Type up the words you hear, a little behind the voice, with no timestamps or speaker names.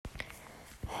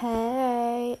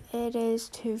Hey, it is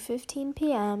 2:15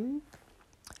 p.m.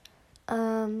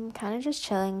 Kind of just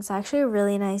chilling. It's actually a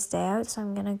really nice day out, so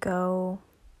I'm gonna go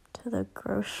to the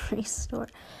grocery store.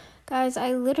 Guys,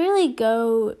 I literally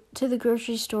go to the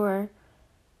grocery store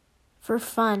for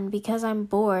fun because I'm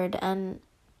bored, and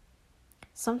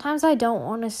sometimes I don't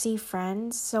want to see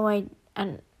friends, so I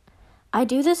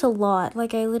do this a lot.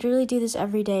 Like, I literally do this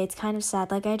every day. It's kind of sad.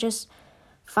 Like, I just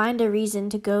find a reason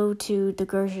to go to the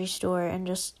grocery store and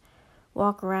just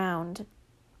walk around.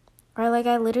 Or, like,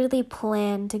 I literally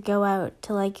plan to go out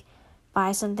to, like,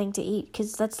 buy something to eat,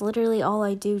 because that's literally all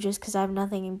I do just because I have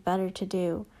nothing better to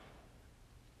do.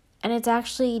 And it's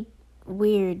actually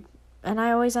weird. And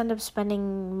I always end up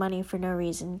spending money for no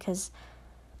reason, because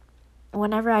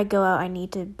whenever I go out, I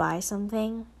need to buy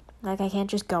something. Like, I can't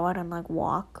just go out and, like,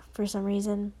 walk for some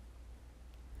reason,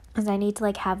 because I need to,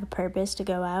 like, have a purpose to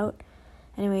go out.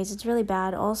 Anyways, it's really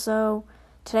bad. Also,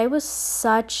 today was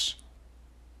such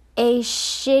a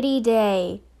shitty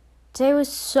day. Today was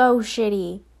so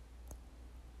shitty.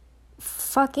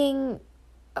 Fucking...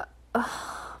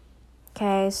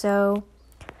 Okay, so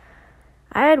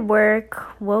I had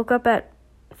work, woke up at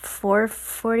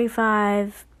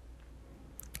 4:45,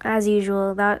 as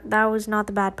usual. That was not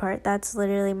the bad part. That's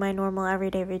literally my normal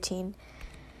everyday routine.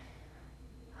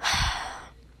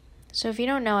 So if you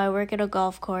don't know, I work at a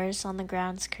golf course on the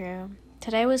grounds crew.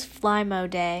 Today was fly mow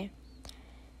day.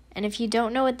 And if you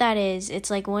don't know what that is, it's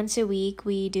like once a week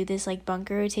we do this like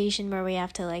bunker rotation where we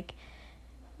have to like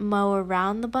mow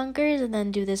around the bunkers and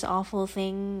then do this awful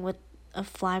thing with a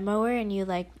fly mower, and you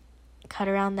like cut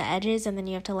around the edges and then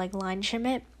you have to like line trim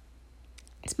it.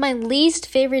 It's my least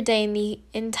favorite day in the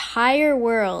entire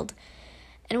world.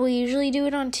 And we usually do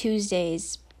it on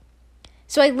Tuesdays.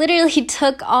 So I literally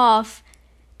took off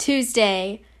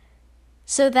Tuesday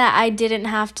so that I didn't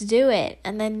have to do it.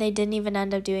 And then they didn't even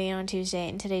end up doing it on Tuesday,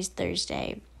 and today's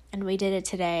Thursday. And we did it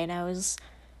today, and I was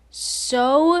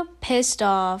so pissed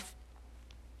off.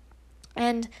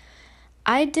 And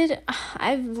I've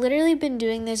literally been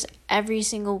doing this every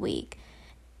single week.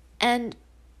 And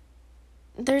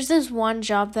there's this one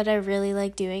job that I really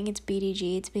like doing. It's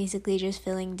BDG. It's basically just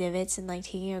filling divots and like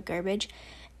taking out garbage.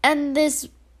 And this,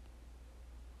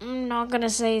 I'm not going to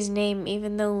say his name,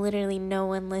 even though literally no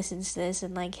one listens to this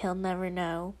and like he'll never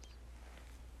know.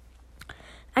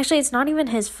 Actually, it's not even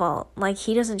his fault. Like,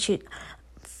 he doesn't shoot.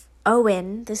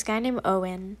 Owen, this guy named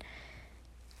Owen,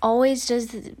 always does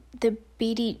the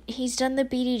BD. He's done the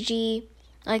BDG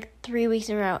like 3 weeks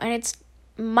in a row. And it's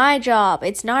my job.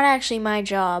 It's not actually my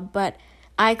job, but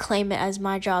I claim it as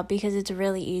my job because it's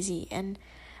really easy. And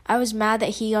I was mad that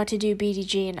he got to do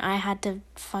BDG and I had to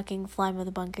fucking fly with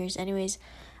the bunkers. Anyways,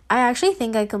 I actually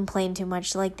think I complain too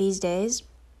much like these days.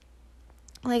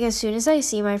 Like, as soon as I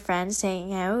see my friends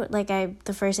hanging out, like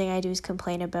the first thing I do is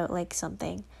complain about like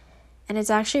something. And it's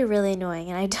actually really annoying,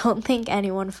 and I don't think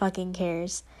anyone fucking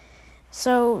cares.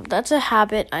 So that's a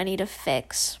habit I need to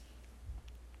fix.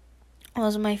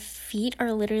 Also, my feet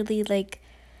are literally like,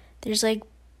 there's like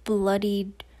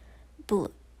bloodied,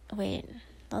 wait,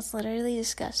 that's literally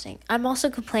disgusting. I'm also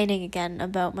complaining again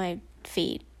about my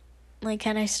feet. Like,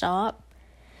 can I stop?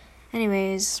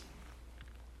 Anyways,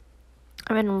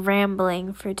 I've been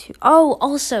rambling for Oh,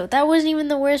 also, that wasn't even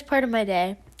the worst part of my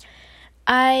day.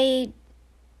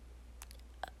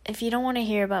 If you don't want to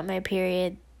hear about my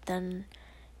period, then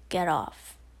get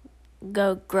off.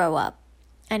 Go grow up.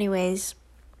 Anyways,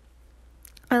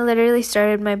 I literally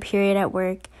started my period at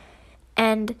work,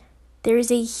 and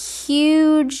there's a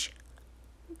huge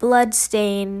blood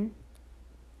stain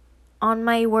on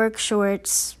my work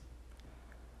shorts.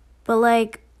 But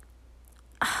like,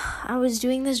 I was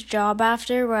doing this job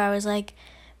after where I was like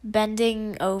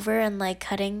bending over and like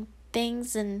cutting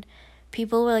things, and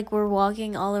people were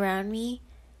walking all around me,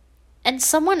 and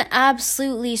someone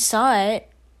absolutely saw it.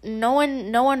 No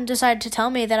one decided to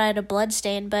tell me that I had a blood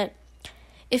stain, but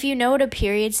if you know what a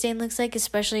period stain looks like,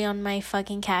 especially on my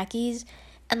fucking khakis,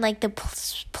 and like the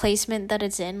placement that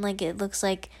it's in, like it looks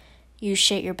like you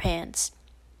shit your pants.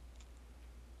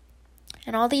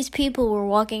 And all these people were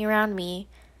walking around me.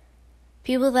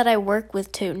 People that I work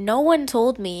with too. No one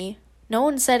told me. No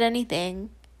one said anything.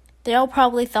 They all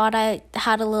probably thought I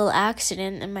had a little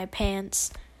accident in my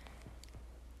pants.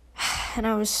 And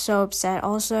I was so upset.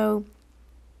 Also,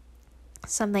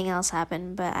 something else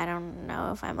happened, but I don't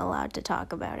know if I'm allowed to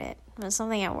talk about it. It was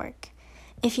something at work.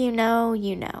 If you know,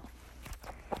 you know.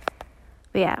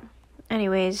 But yeah.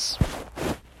 Anyways.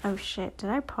 Oh shit. Did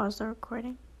I pause the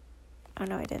recording? Oh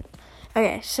no, I didn't.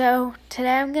 Okay, so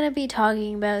today I'm going to be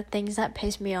talking about things that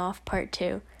piss me off, part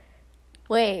 2.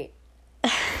 Wait.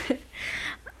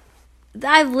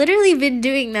 I've literally been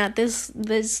doing that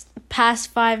this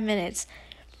past 5 minutes.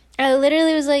 I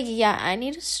literally was like, yeah, I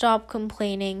need to stop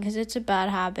complaining because it's a bad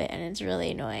habit and it's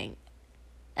really annoying.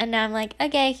 And now I'm like,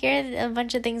 okay, here are a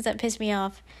bunch of things that piss me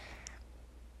off.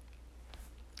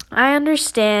 I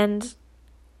understand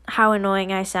how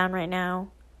annoying I sound right now.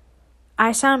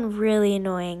 I sound really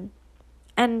annoying.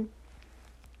 And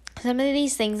some of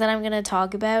these things that I'm going to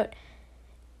talk about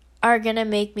are going to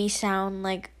make me sound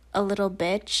like a little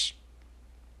bitch.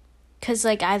 Because,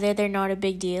 like, either they're not a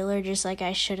big deal or just, like,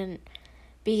 I shouldn't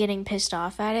be getting pissed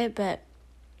off at it. But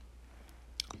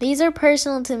these are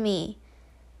personal to me.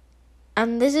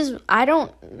 And I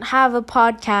don't have a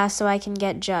podcast so I can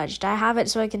get judged. I have it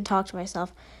so I can talk to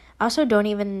myself. I also don't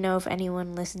even know if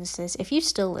anyone listens to this. If you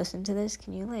still listen to this,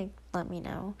 can you, like, let me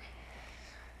know?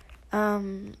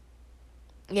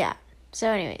 Yeah. So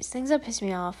anyways, things that piss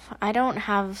me off. I don't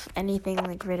have anything,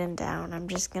 like, written down. I'm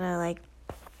just gonna, like,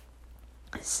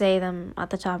 say them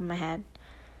at the top of my head.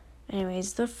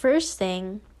 Anyways, the first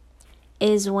thing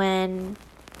is when...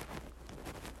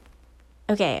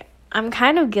 Okay, I'm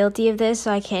kind of guilty of this,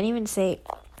 so I can't even say...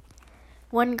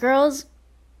 When girls...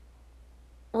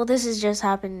 Well, this has just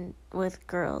happened with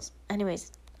girls.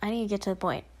 Anyways, I need to get to the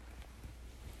point.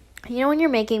 You know when you're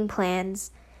making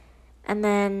plans, and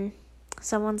then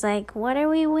someone's like, what are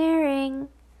we wearing?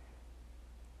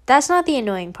 That's not the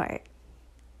annoying part.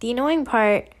 The annoying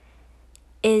part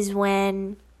is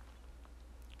when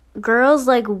girls,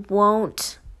 like,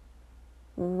 won't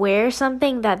wear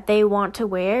something that they want to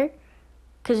wear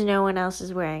because no one else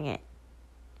is wearing it.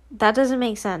 That doesn't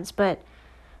make sense, but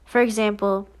for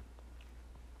example...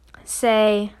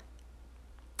 Say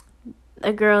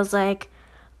a girl's like,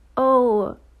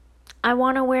 oh, I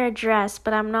want to wear a dress,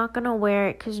 but I'm not going to wear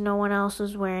it because no one else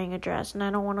is wearing a dress and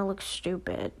I don't want to look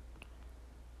stupid.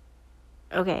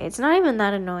 Okay, it's not even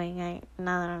that annoying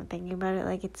now that I'm thinking about it.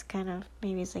 Like, it's kind of,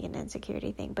 maybe it's like an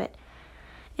insecurity thing, but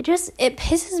it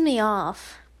pisses me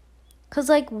off. Because,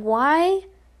 like, why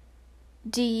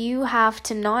do you have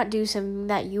to not do something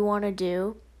that you want to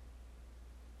do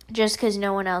just because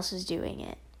no one else is doing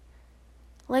it?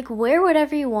 Like, wear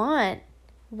whatever you want.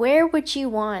 Wear what you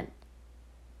want.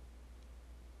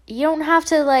 You don't have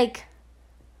to, like...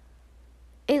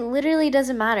 It literally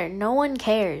doesn't matter. No one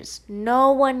cares.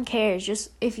 No one cares.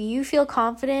 Just, if you feel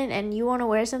confident and you want to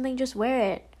wear something, just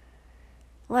wear it.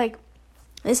 Like,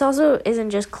 this also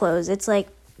isn't just clothes. It's like,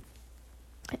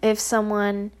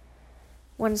 when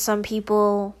some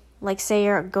people, like, say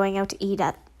you're going out to eat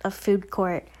at a food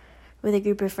court with a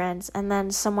group of friends, and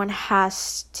then someone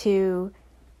has to...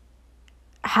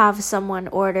 have someone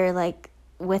order, like,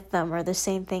 with them or the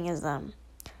same thing as them.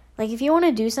 Like, if you want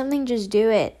to do something, just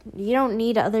do it. You don't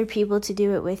need other people to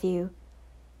do it with you.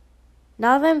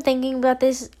 Now that I'm thinking about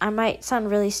this, I might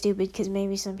sound really stupid because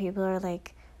maybe some people are,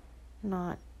 like,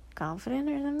 not confident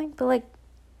or something. But, like,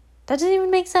 that doesn't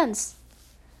even make sense.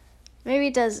 Maybe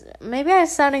it does. Maybe I'm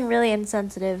sounding really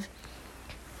insensitive.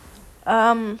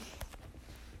 But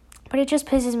it just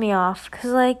pisses me off because,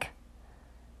 like,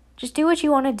 just do what you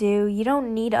want to do. You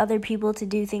don't need other people to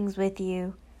do things with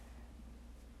you.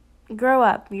 Grow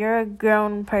up. You're a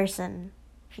grown person,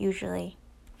 usually.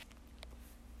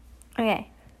 Okay.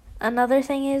 Another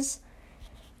thing is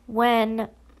when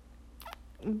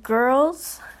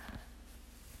girls...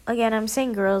 Again, I'm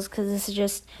saying girls because this is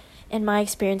just... In my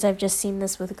experience, I've just seen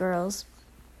this with girls.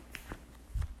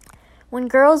 When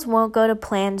girls won't go to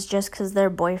plans just because their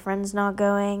boyfriend's not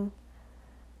going...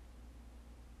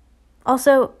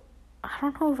 Also... I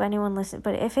don't know if anyone listens,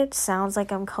 but if it sounds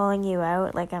like I'm calling you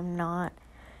out, like, I'm not.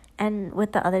 And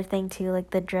with the other thing, too,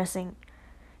 like, the dressing.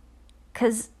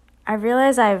 Because I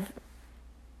realize okay,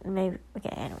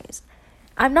 anyways.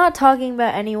 I'm not talking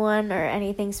about anyone or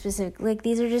anything specific. Like,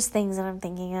 these are just things that I'm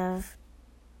thinking of.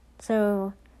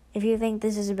 So, if you think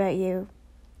this is about you,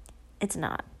 it's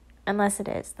not. Unless it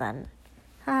is, then,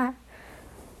 ha.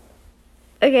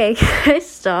 Okay, can I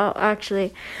stop,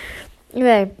 actually?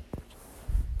 Okay.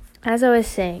 As I was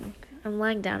saying, I'm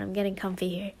lying down, I'm getting comfy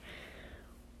here.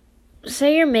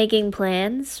 Say you're making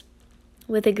plans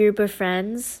with a group of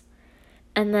friends,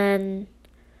 and then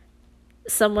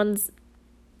someone's...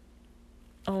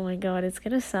 Oh my god, it's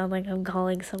gonna sound like I'm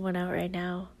calling someone out right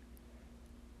now.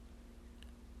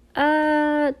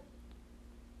 I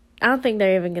don't think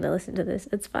they're even gonna listen to this.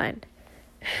 It's fine.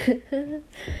 Okay,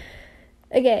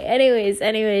 anyways.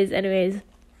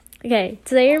 Okay,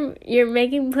 today you're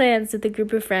making plans with a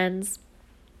group of friends,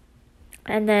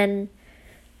 and then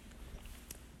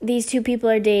these two people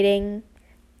are dating,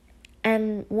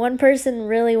 and one person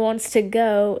really wants to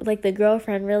go, like the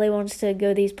girlfriend really wants to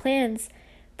go these plans,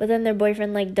 but then their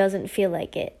boyfriend, like, doesn't feel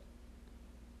like it.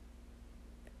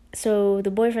 so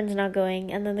the boyfriend's not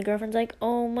going, and then the girlfriend's like,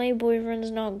 oh, my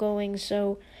boyfriend's not going,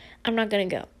 so I'm not gonna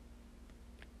go.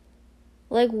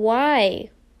 Like, why?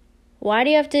 Why do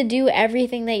you have to do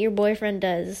everything that your boyfriend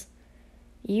does?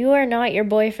 You are not your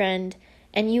boyfriend,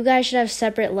 and you guys should have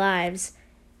separate lives.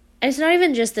 And it's not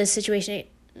even just this situation,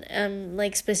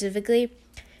 like, specifically.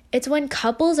 It's when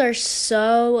couples are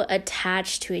so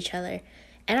attached to each other.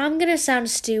 And I'm gonna sound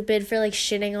stupid for, like,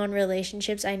 shitting on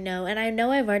relationships, I know. And I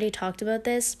know I've already talked about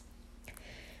this.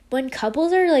 When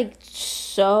couples are, like,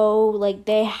 so, like,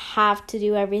 they have to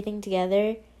do everything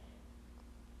together.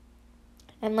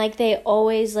 And, like, they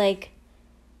always, like,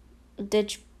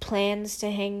 ditch plans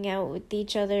to hang out with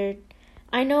each other.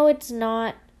 I know it's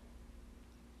not...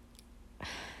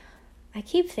 I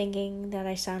keep thinking that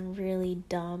I sound really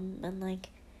dumb and, like,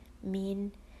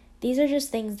 mean. These are just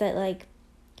things that, like,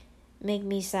 make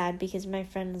me sad because my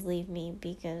friends leave me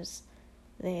because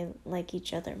they like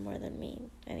each other more than me.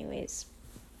 Anyways.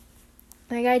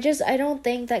 Like, I don't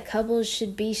think that couples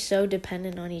should be so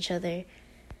dependent on each other.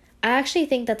 I actually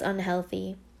think that's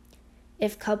unhealthy.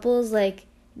 If couples, like,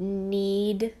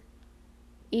 need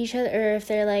each other, or if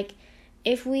they're like,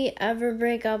 if we ever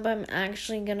break up, I'm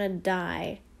actually gonna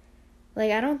die.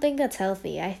 Like, I don't think that's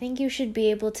healthy. I think you should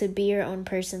be able to be your own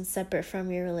person separate from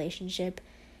your relationship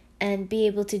and be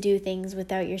able to do things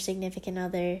without your significant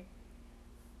other.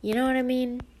 You know what I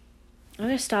mean? I'm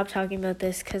gonna stop talking about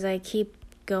this because I keep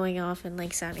going off and,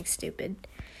 like, sounding stupid.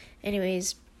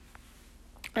 Anyways,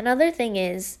 another thing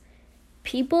is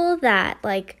people that,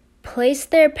 like, place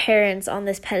their parents on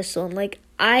this pedestal and, like,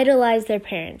 idolize their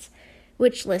parents.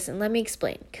 Which, listen, let me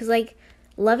explain. Because, like,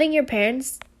 loving your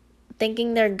parents,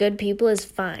 thinking they're good people is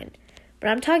fine. But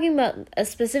I'm talking about a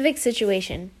specific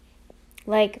situation.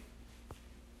 Like,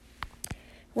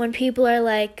 when people are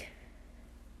like,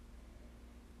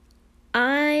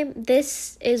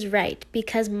 this is right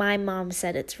because my mom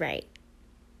said it's right.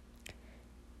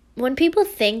 When people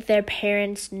think their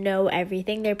parents know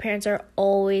everything, their parents are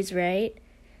always right,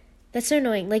 that's so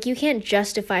annoying. Like, you can't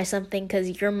justify something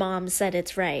because your mom said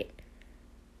it's right.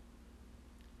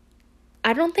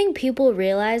 I don't think people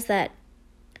realize that,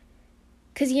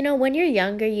 because, you know, when you're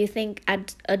younger, you think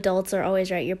adults are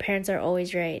always right, your parents are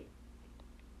always right.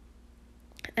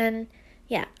 And,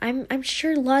 yeah, I'm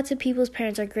sure lots of people's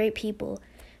parents are great people,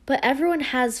 but everyone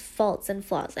has faults and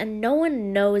flaws, and no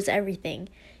one knows everything.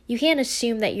 You can't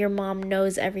assume that your mom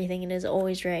knows everything and is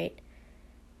always right.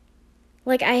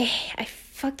 Like, I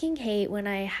fucking hate when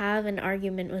I have an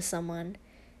argument with someone,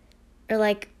 or,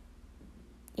 like,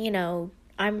 you know,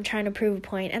 I'm trying to prove a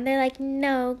point, and they're like,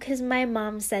 no, because my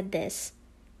mom said this.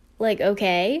 Like,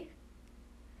 okay.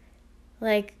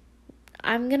 Like,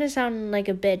 I'm gonna sound like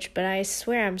a bitch, but I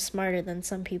swear I'm smarter than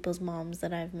some people's moms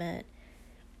that I've met.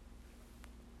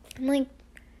 I'm like,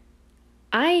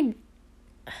 I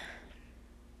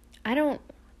don't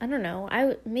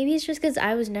know. Maybe it's just because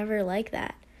I was never like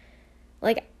that.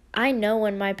 Like, I know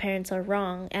when my parents are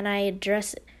wrong, and I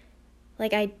address it.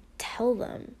 Like, I tell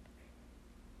them.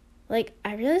 Like,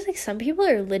 I realize, like, some people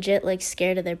are legit, like,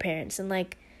 scared of their parents, and,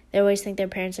 like, they always think their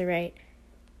parents are right.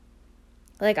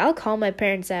 Like, I'll call my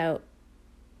parents out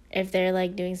if they're,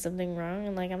 like, doing something wrong,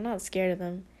 and, like, I'm not scared of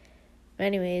them. But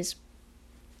anyways,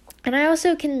 and I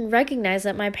also can recognize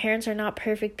that my parents are not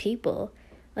perfect people.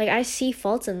 Like, I see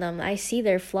faults in them. I see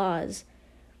their flaws.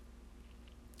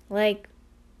 Like,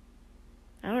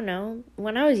 I don't know.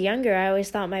 When I was younger, I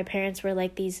always thought my parents were,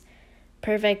 like, these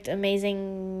perfect,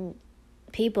 amazing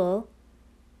people.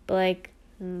 But, like,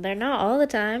 they're not all the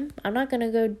time. I'm not going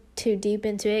to go too deep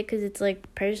into it because it's,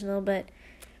 like, personal. But,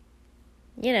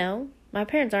 you know, my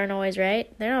parents aren't always right.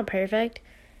 They're not perfect.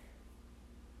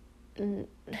 Do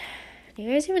you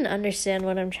guys even understand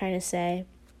what I'm trying to say?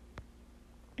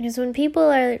 Because when people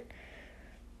are...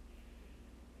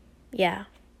 Yeah.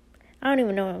 I don't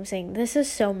even know what I'm saying. This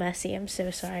is so messy. I'm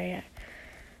so sorry.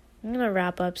 I'm going to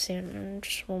wrap up soon.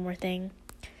 Just one more thing.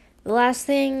 The last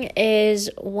thing is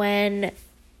when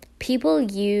people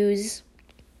use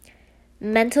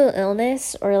mental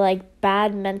illness or, like,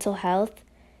 bad mental health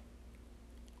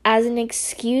as an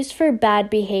excuse for bad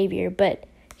behavior. But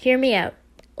hear me out.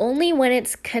 Only when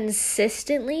it's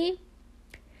consistently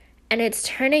and it's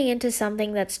turning into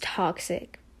something that's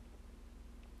toxic.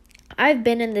 I've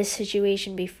been in this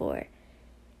situation before.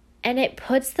 And it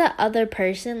puts the other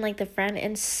person, like the friend,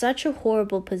 in such a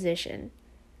horrible position.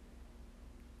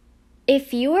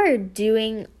 If you are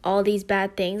doing all these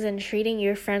bad things and treating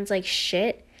your friends like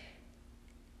shit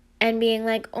and being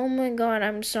like, oh my God,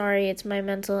 I'm sorry, it's my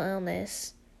mental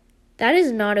illness. That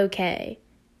is not okay.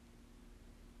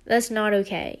 That's not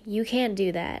okay. You can't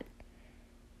do that.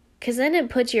 Because then it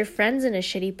puts your friends in a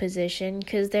shitty position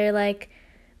because they're like,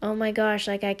 oh my gosh,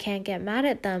 like I can't get mad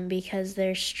at them because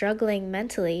they're struggling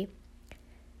mentally.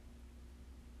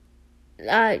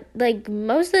 Like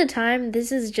most of the time,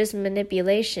 this is just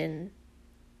manipulation.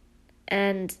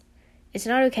 And it's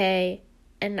not okay.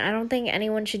 And I don't think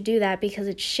anyone should do that because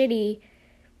it's shitty.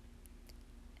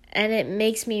 And it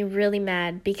makes me really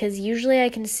mad because usually I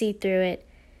can see through it.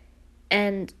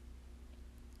 And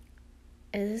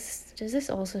does this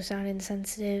also sound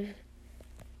insensitive?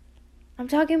 I'm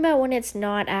talking about when it's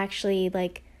not actually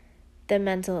like the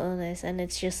mental illness and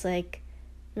it's just like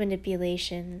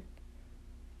manipulation.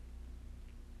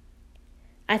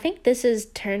 I think this is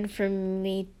turned from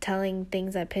me telling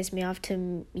things that piss me off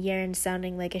to yerin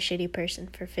sounding like a shitty person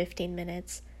for 15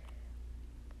 minutes.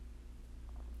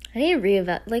 I need to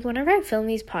reevaluate. Like, whenever I film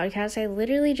these podcasts, I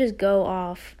literally just go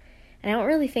off. And I don't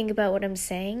really think about what I'm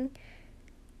saying.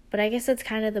 But I guess that's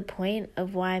kind of the point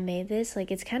of why I made this. Like,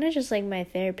 it's kind of just like my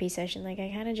therapy session. Like, I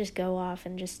kind of just go off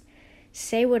and just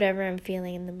say whatever I'm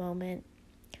feeling in the moment.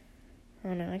 I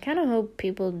don't know. I kind of hope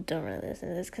people don't really listen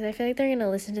to this. Because I feel like they're going to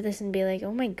listen to this and be like,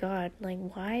 oh my god. Like,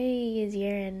 why is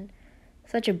yerin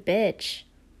such a bitch?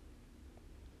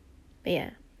 But yeah.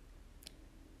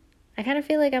 I kind of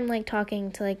feel like I'm, like,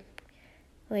 talking to,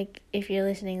 like, if you're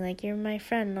listening, like, you're my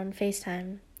friend on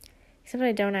FaceTime. Except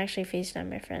I don't actually FaceTime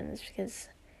my friends, because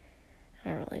I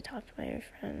don't really talk to my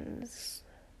friends.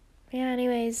 Yeah,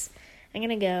 anyways, I'm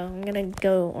gonna go. I'm gonna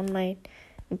go on my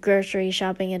grocery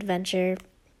shopping adventure.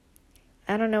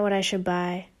 I don't know what I should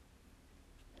buy.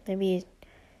 Maybe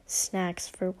snacks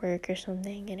for work or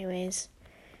something. Anyways,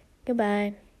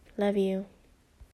 goodbye. Love you.